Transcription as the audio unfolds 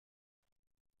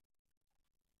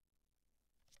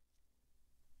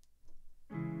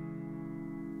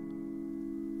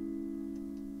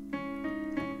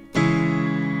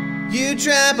You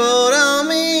trampled on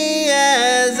me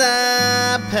as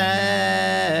I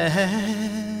passed,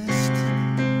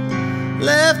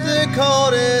 left the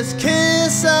coldest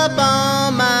kiss up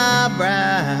on my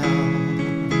brow.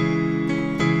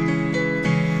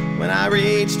 When I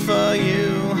reached for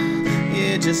you,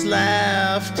 you just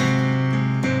laughed.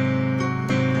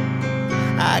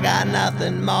 I got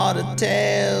nothing more to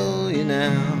tell you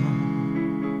now.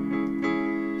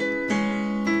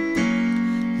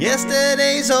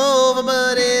 Yesterday's over,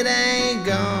 but it ain't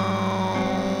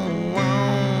gone.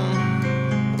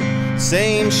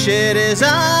 Same shit is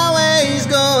always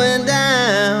going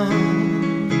down.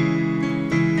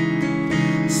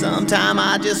 Sometime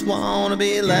I just wanna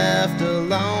be left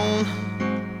alone,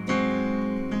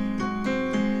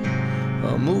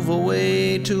 or move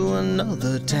away to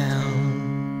another town.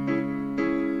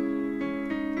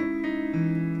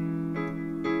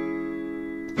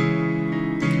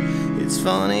 It's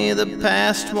funny, the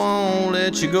past won't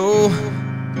let you go,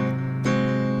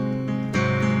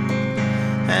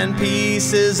 and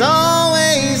peace is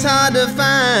always hard to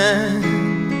find.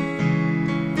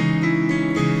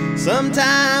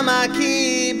 Sometime I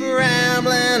keep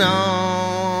rambling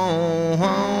on,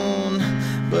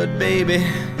 but baby,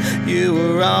 you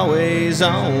were always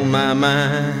on my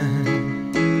mind.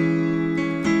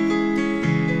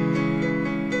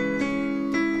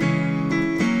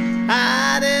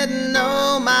 I didn't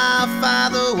know my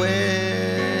father well,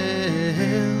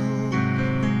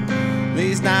 at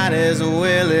least not as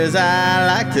well as I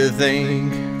like to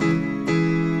think.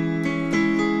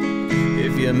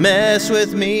 If you mess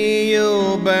with me,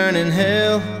 you'll burn in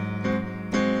hell.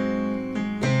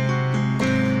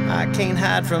 I can't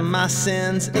hide from my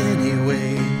sins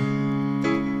anyway.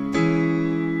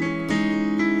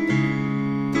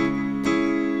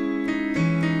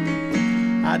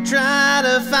 I try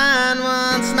to find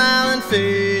one smiling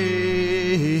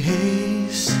face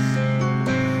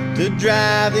to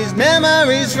drive these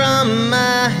memories from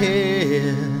my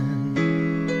head.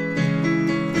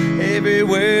 Every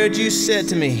word you said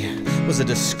to me was a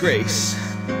disgrace.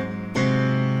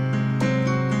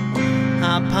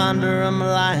 I ponder 'em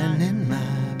lying in my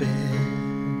bed.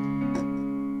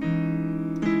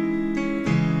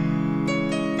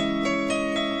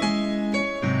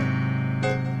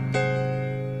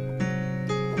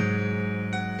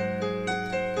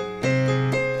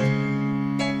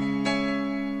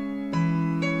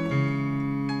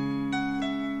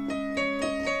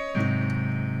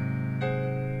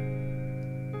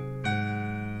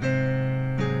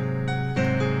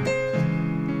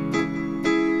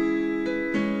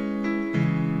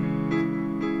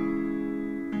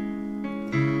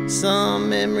 Some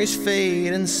memories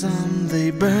fade and some they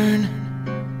burn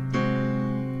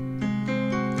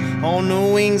on the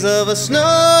wings of a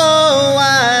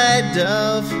snow-white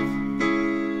dove.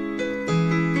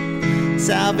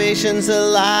 Salvation's a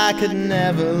lie I could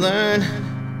never learn.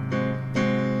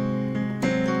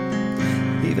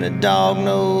 Even a dog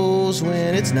knows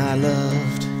when it's not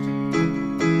loved.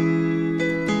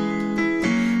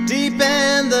 Deep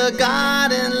in the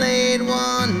garden late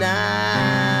one night,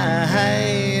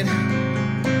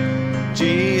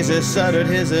 Jesus uttered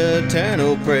his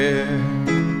eternal prayer,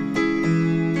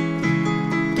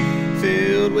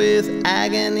 filled with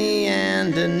agony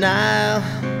and denial,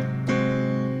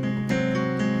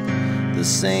 the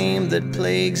same that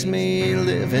plagues me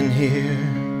living here.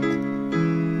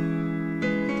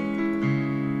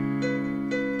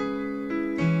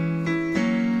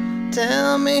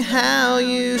 Tell me how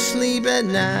you sleep at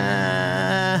night,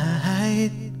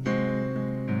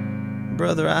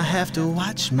 brother, I have to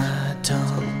watch my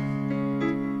tongue.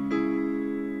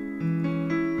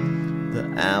 The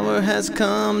hour has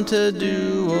come to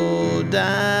do or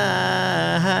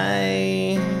die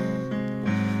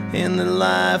in the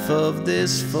life of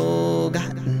this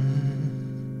forgotten